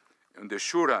on the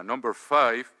Shura, number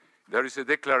 5, there is a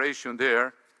declaration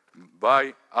there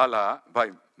by Allah,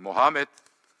 by Muhammad,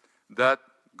 that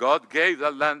God gave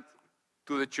that land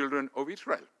to the children of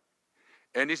Israel.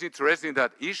 And it's interesting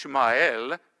that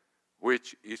Ishmael,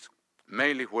 which is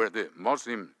mainly where the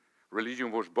Muslim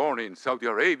religion was born in Saudi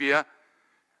Arabia,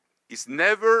 is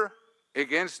never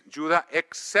against Judah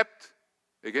except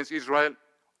against Israel,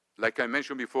 like I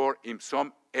mentioned before, in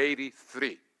Psalm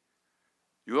 83.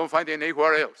 You don't find it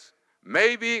anywhere else.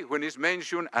 Maybe when it's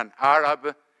mentioned an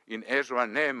Arab in Ezra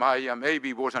and Nehemiah, maybe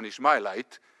it was an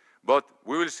Ishmaelite, but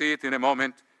we will see it in a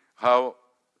moment how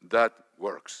that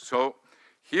works. So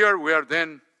here we are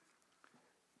then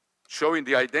showing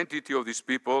the identity of these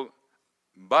people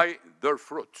by their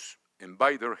fruits and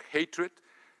by their hatred.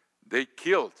 They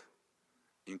killed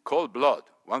in cold blood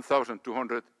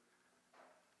 1,200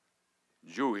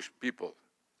 Jewish people,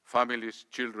 families,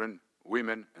 children,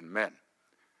 women, and men.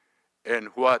 And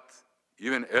what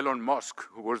even Elon Musk,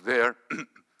 who was there,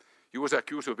 he was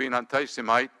accused of being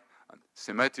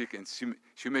Semitic, and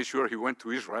she made sure he went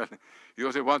to Israel. He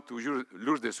doesn't want to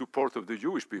lose the support of the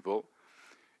Jewish people.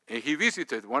 And he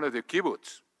visited one of the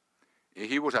kibbutz, and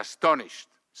he was astonished,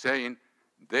 saying,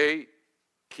 they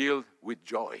killed with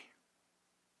joy.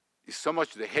 It's so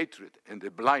much the hatred and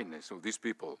the blindness of these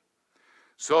people.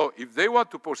 So if they want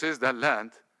to possess that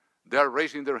land, they are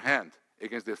raising their hand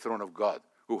against the throne of God,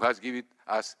 who has given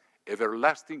us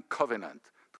everlasting covenant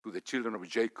to the children of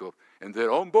Jacob. And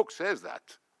their own book says that.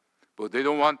 But they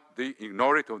don't want, they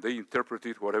ignore it or they interpret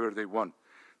it whatever they want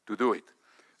to do it.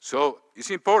 So it's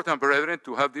important, brethren,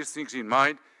 to have these things in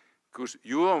mind, because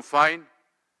you don't find,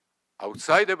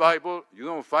 outside the Bible, you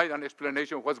don't find an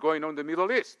explanation of what's going on in the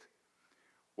Middle East.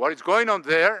 What is going on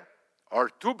there are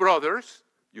two brothers.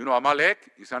 You know,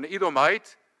 Amalek is an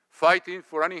Edomite fighting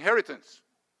for an inheritance.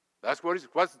 That's where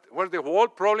the whole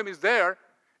problem is there,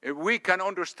 and we can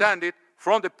understand it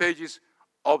from the pages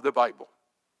of the Bible.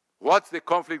 What's the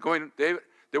conflict going on?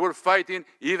 They were fighting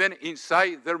even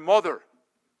inside their mother.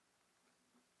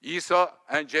 Esau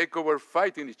and Jacob were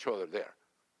fighting each other there.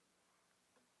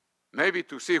 Maybe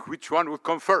to see which one would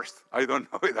come first. I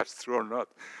don't know if that's true or not.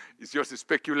 It's just a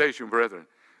speculation, brethren.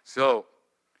 So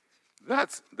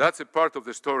that's a part of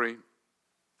the story.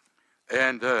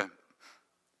 And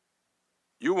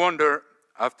you wonder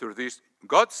after this,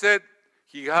 God said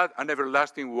he had an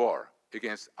everlasting war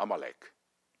against Amalek.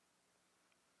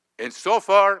 And so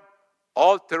far,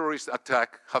 all terrorist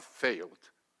attacks have failed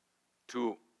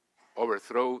to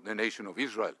overthrow the nation of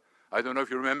Israel. I don't know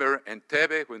if you remember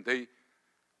Entebbe when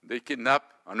they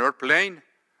kidnapped an airplane,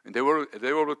 and they were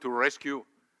able to rescue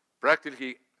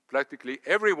practically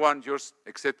everyone, just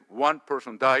except one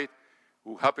person died,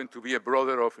 who happened to be a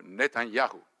brother of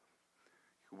Netanyahu,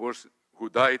 who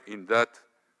died in that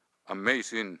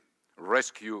amazing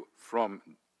rescue from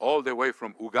all the way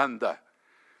from Uganda.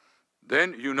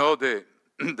 Then you know the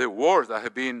wars that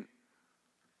have been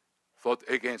fought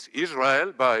against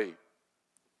Israel by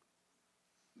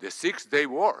the 6-day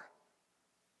war.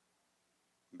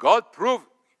 God proved,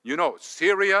 you know,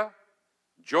 Syria,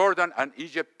 Jordan, and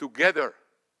Egypt together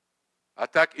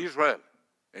attacked Israel.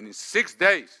 And in 6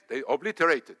 days, they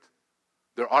obliterated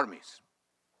their armies.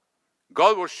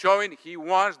 God was showing he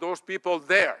wants those people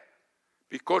there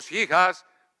because he has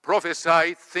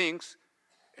prophesied things,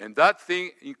 and that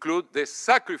thing includes the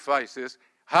sacrifices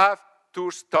have to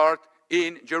start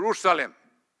in Jerusalem.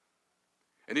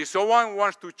 And if someone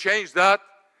wants to change that,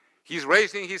 he's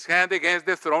raising his hand against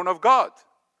the throne of God.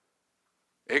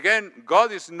 Again,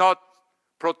 God is not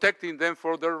protecting them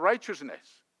for their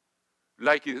righteousness.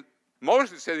 Like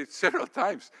Moses said it several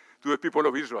times to the people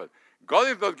of Israel. God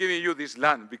is not giving you this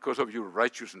land because of your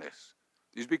righteousness.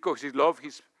 It's because he loved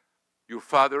your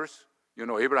fathers, you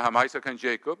know, Abraham, Isaac, and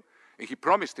Jacob, and he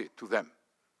promised it to them.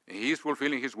 And he is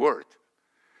fulfilling his word.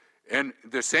 And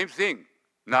the same thing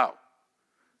now.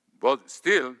 But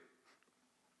still,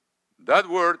 that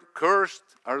word, cursed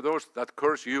are those that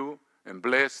curse you, and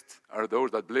blessed are those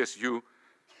that bless you,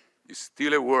 is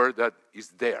still a word that is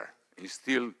there. It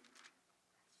still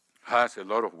has a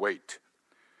lot of weight.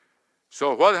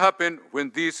 So what happened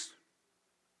when this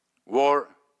war,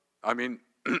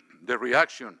 the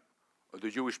reaction of the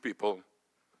Jewish people,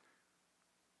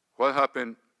 what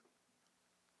happened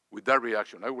with that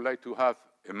reaction? I would like to have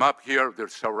a map here of the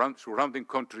surrounding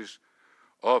countries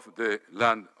of the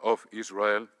land of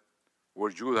Israel,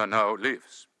 where Judah now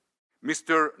lives.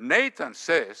 Mr. Nathan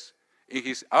says in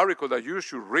his article that you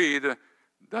should read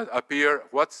that appear,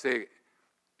 what's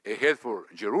ahead for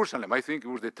Jerusalem? I think it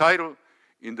was the title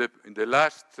in the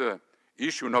last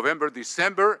issue, November,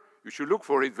 December. You should look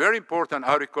for it. Very important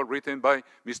article written by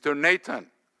Mr. Nathan.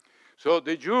 So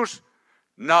the Jews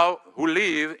now who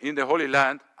live in the Holy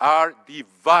Land are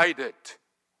divided.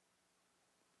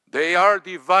 They are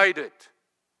divided.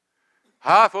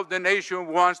 Half of the nation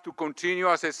wants to continue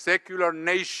as a secular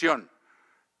nation.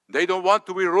 They don't want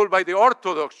to be ruled by the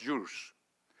Orthodox Jews.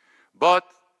 But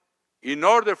in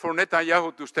order for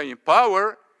Netanyahu to stay in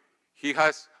power, he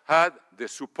has had the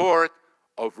support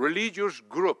of religious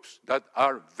groups that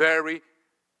are very,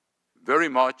 very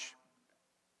much,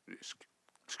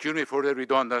 excuse me for the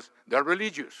redundancy, they're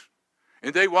religious.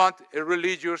 And they want a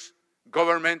religious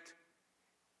government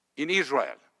in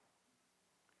Israel.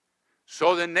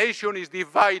 So the nation is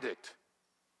divided.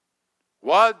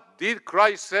 What did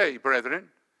Christ say, brethren?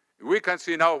 We can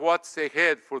see now what's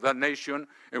ahead for that nation,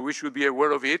 and we should be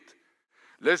aware of it.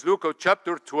 Let's look at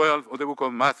chapter 12 of the book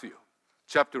of Matthew.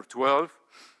 Chapter 12,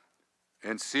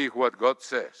 and see what God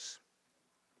says.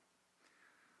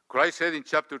 Christ said in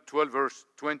chapter 12, verse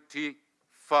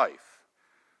 25,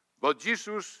 but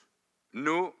Jesus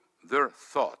knew their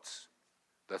thoughts.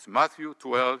 That's Matthew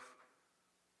 12,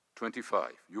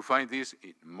 25. You find this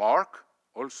in Mark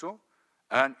also,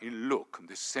 and in Luke,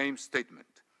 the same statement.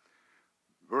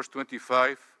 Verse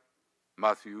 25,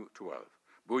 Matthew 12.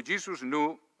 But Jesus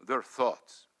knew their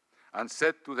thoughts, and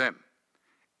said to them,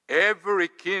 every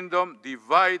kingdom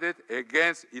divided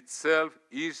against itself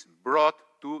is brought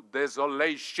to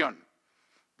desolation.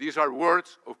 These are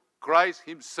words of Christ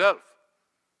himself.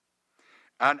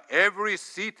 And every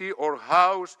city or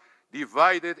house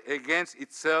divided against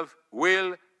itself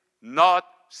will not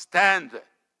stand.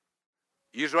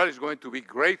 Israel is going to be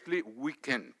greatly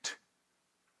weakened.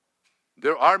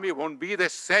 Their army won't be the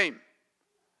same.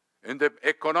 And the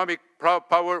economic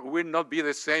power will not be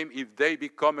the same if they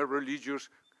become a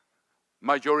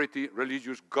majority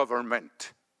religious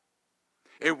government.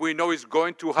 And we know it's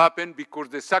going to happen because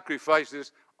the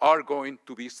sacrifices are going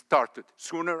to be started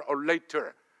sooner or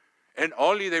later. And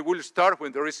only they will start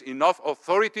when there is enough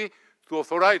authority to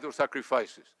authorize those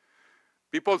sacrifices.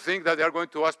 People think that they are going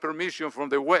to ask permission from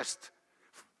the West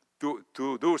to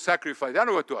do sacrifice. They are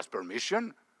not going to ask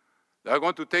permission. They are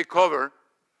going to take cover.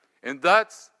 And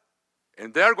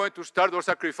they are going to start those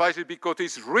sacrifices because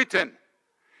it's written.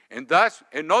 And that's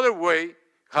another way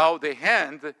how the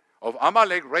hand of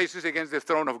Amalek races against the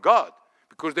throne of God.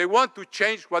 Because they want to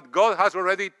change what God has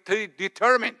already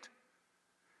determined.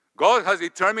 God has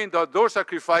determined that those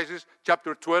sacrifices,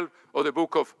 chapter 12 of the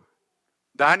book of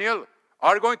Daniel,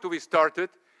 are going to be started.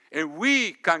 And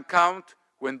we can count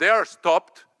when they are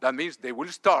stopped, that means they will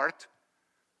start,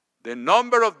 the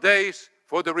number of days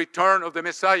for the return of the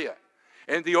Messiah.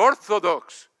 And the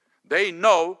Orthodox, they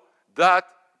know that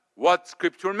what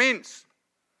Scripture means.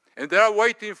 And they are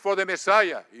waiting for the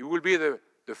Messiah. It will be the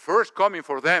first coming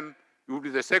for them. It will be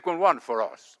the second one for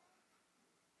us.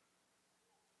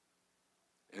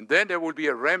 And then there will be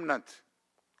a remnant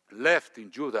left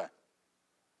in Judah.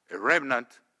 A remnant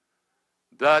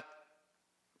that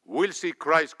will see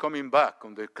Christ coming back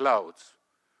on the clouds.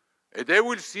 And they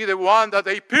will see the one that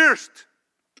they pierced.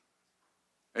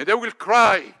 And they will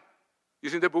cry.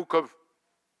 It's in the book of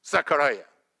Zechariah.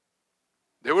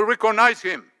 They will recognize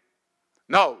him.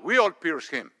 Now, we all pierce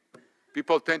him.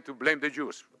 People tend to blame the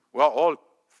Jews. We are all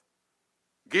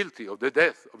guilty of the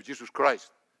death of Jesus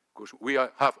Christ because we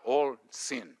have all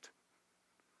sinned.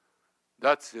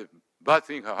 That's a bad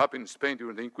thing that happened in Spain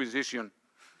during the Inquisition.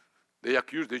 They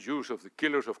accuse the Jews of the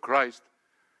killers of Christ,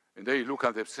 and they look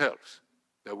at themselves,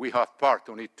 that we have part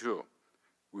on it too.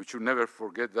 We should never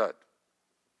forget that.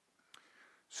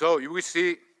 So you will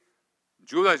see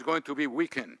Judah is going to be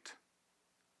weakened.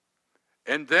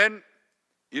 And then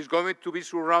is going to be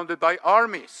surrounded by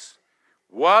armies.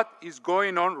 What is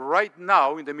going on right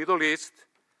now in the Middle East?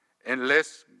 And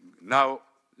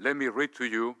let me read to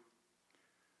you.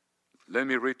 Let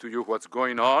me read to you what's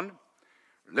going on.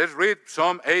 Let's read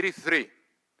Psalm 83.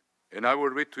 And I will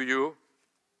read to you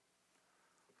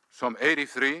Psalm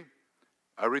 83.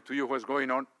 I read to you what's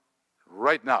going on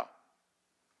right now.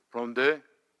 From the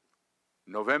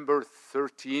November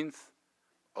 13th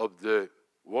of the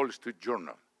Wall Street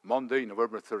Journal. Monday,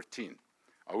 November 13th.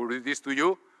 I will read this to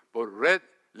you, but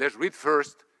let's read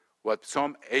first what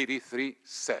Psalm 83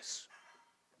 says.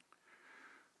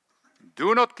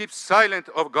 Do not keep silent,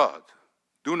 O God.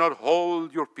 Do not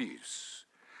hold your peace.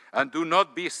 And do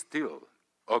not be still,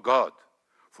 O God.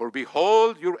 For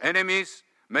behold, your enemies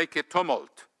make a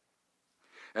tumult.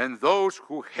 And those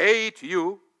who hate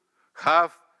you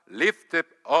have lifted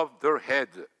up their head.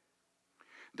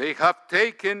 They have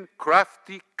taken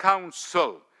crafty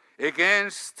counsel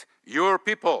against your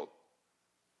people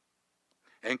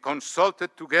and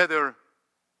consulted together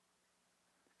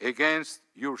against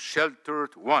your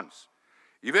sheltered ones.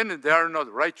 Even if they are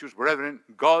not righteous brethren,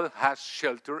 God has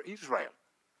sheltered Israel.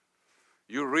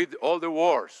 You read all the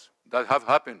wars that have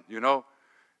happened. You know,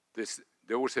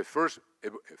 there was a first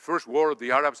war of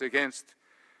the Arabs against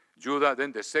Judah.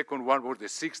 Then the second one was the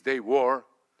 6-day war.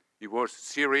 It was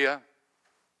Syria.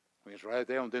 It's right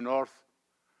there on the north.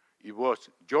 It was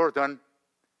Jordan.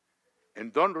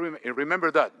 And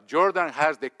remember that Jordan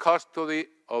has the custody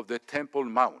of the Temple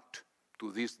Mount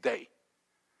to this day.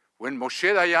 When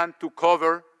Moshe Dayan took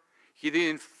over, he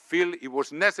didn't feel it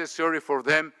was necessary for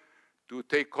them to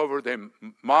take over the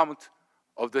mount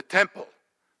of the temple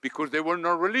because they were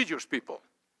not religious people.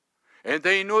 And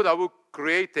they knew that would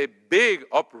create a big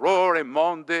uproar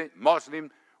among the Muslim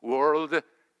world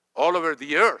all over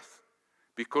the earth,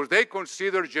 because they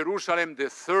consider Jerusalem the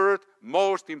third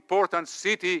most important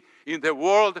city in the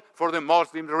world for the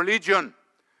Muslim religion.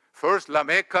 First, La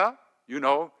Mecca,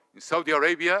 in Saudi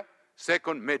Arabia.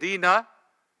 Second, Medina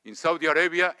in Saudi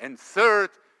Arabia. And third,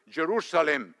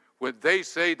 Jerusalem, where they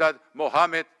say that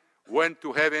Muhammad went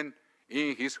to heaven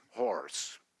in his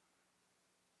horse.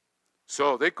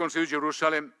 So they consider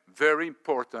Jerusalem very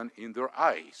important in their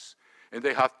eyes. And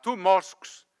they have 2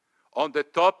 mosques on the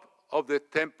top of the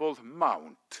Temple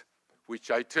Mount, which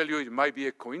I tell you it might be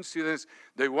a coincidence.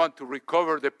 They want to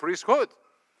recover the priesthood,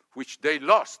 which they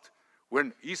lost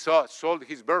when Esau sold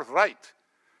his birthright.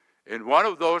 And one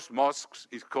of those mosques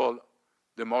is called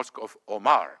the Mosque of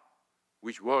Omar,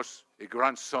 which was a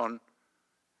grandson,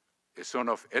 a son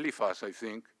of Eliphaz, I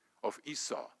think, of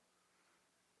Esau.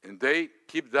 And they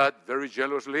keep that very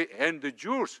jealously, and the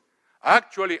Jews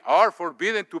actually are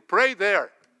forbidden to pray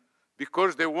there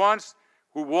because the ones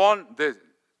who won the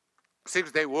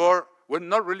Six-Day War were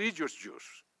not religious Jews.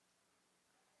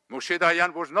 Moshe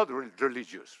Dayan was not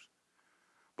religious.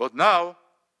 But now,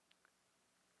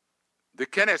 the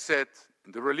Knesset,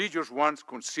 the religious ones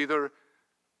consider,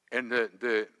 and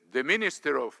the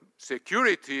Minister of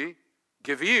Security,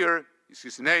 Gevir is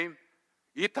his name,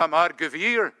 Itamar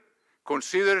Gevir,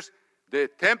 considers the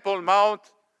Temple Mount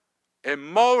a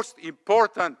most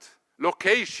important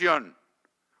location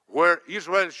where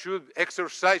Israel should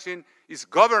exercise its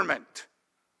government.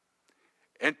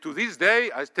 And to this day,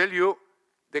 I tell you,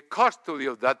 the custody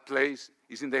of that place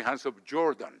is in the hands of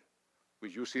Jordan,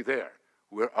 which you see there,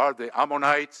 where are the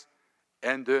Ammonites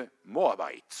and the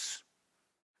Moabites.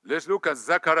 Let's look at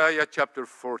Zechariah chapter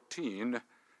 14,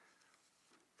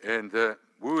 and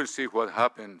we will see what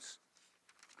happens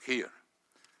here.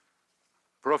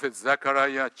 Prophet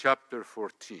Zechariah chapter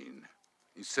 14,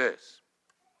 it says,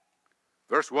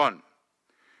 verse 1,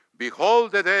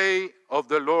 "Behold, the day of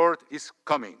the Lord is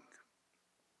coming,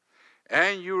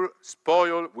 and your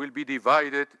spoil will be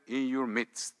divided in your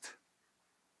midst."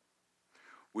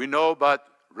 We know about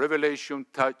Revelation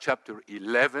chapter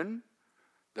 11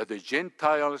 that the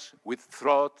Gentiles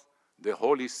withdraw the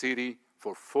holy city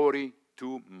for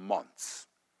 42 months.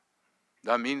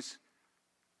 That means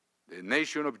the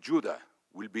nation of Judah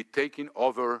will be taken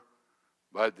over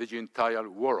by the Gentile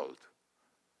world.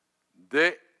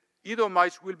 The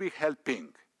Edomites will be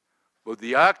helping, but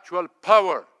the actual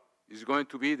power is going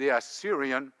to be the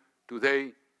Assyrian,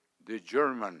 today the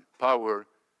German power.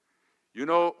 You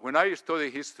know, when I study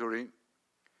history,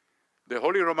 the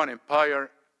Holy Roman Empire,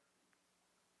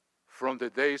 from the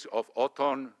days of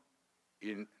Otton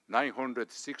in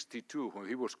 962, when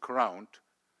he was crowned,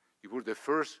 he was the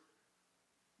first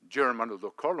German,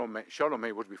 although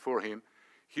Charlemagne was before him.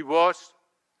 He was,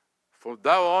 from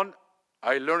that on,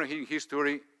 I learned in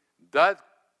history, that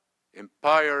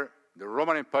empire, the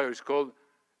Roman Empire, is called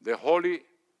the Holy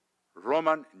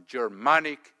Roman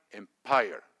Germanic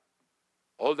Empire,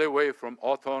 all the way from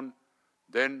Otton,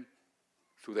 then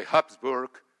to the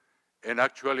Habsburg, and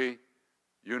actually,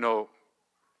 you know,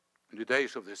 in the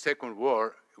days of the Second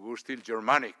War, it was still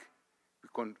Germanic.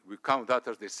 We count that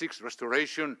as the Sixth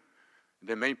Restoration.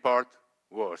 The main part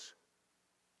was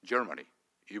Germany.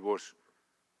 It was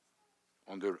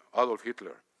under Adolf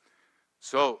Hitler.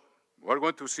 So we're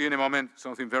going to see in a moment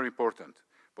something very important.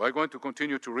 But I'm going to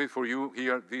continue to read for you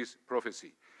here this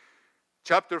prophecy.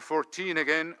 Chapter 14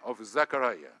 again of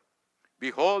Zechariah.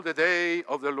 "Behold, the day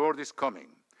of the Lord is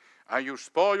coming, and your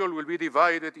spoil will be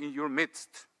divided in your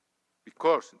midst,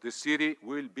 because the city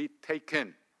will be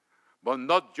taken, but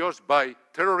not just by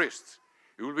terrorists.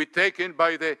 It will be taken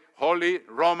by the Holy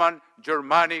Roman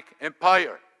Germanic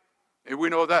Empire. And we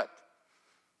know that.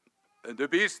 And the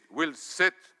beast will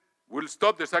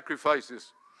stop the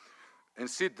sacrifices and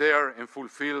sit there and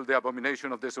fulfill the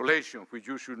abomination of desolation, which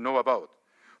you should know about.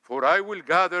 For I will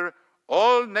gather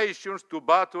all nations to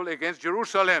battle against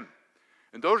Jerusalem."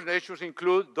 And those nations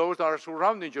include those that are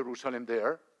surrounding Jerusalem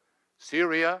there,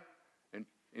 Syria, and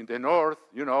in the north,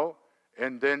 you know,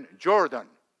 and then Jordan.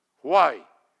 Why?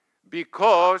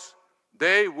 Because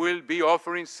they will be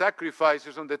offering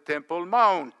sacrifices on the Temple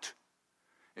Mount.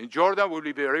 And Jordan will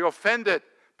be very offended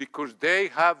because they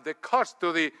have the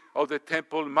custody of the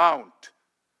Temple Mount.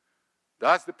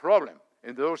 That's the problem.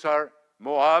 And those are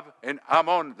Moab and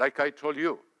Ammon, like I told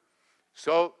you.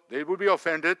 So they will be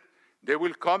offended. They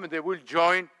will come and they will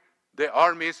join the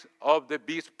armies of the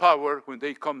beast power when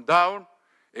they come down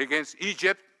against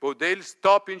Egypt, but they'll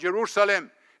stop in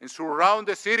Jerusalem and surround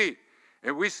the city.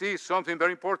 And we see something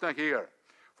very important here.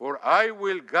 "For I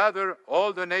will gather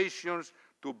all the nations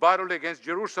to battle against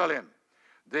Jerusalem.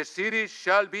 The city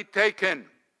shall be taken."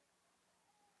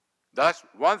 That's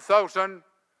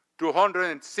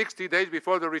 1,260 days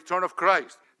before the return of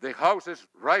Christ. "The houses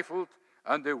rifled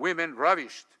and the women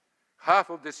ravished.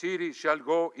 Half of the city shall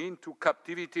go into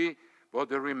captivity, but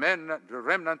the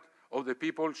remnant of the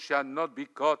people shall not be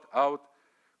cut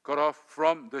off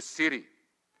from the city.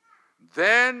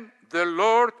 Then the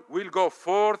Lord will go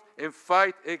forth and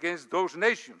fight against those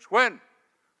nations." When?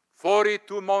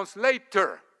 42 months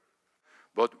later.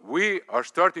 But we are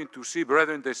starting to see,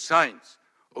 brethren, the signs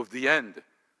of the end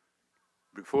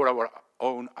before our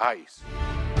own eyes.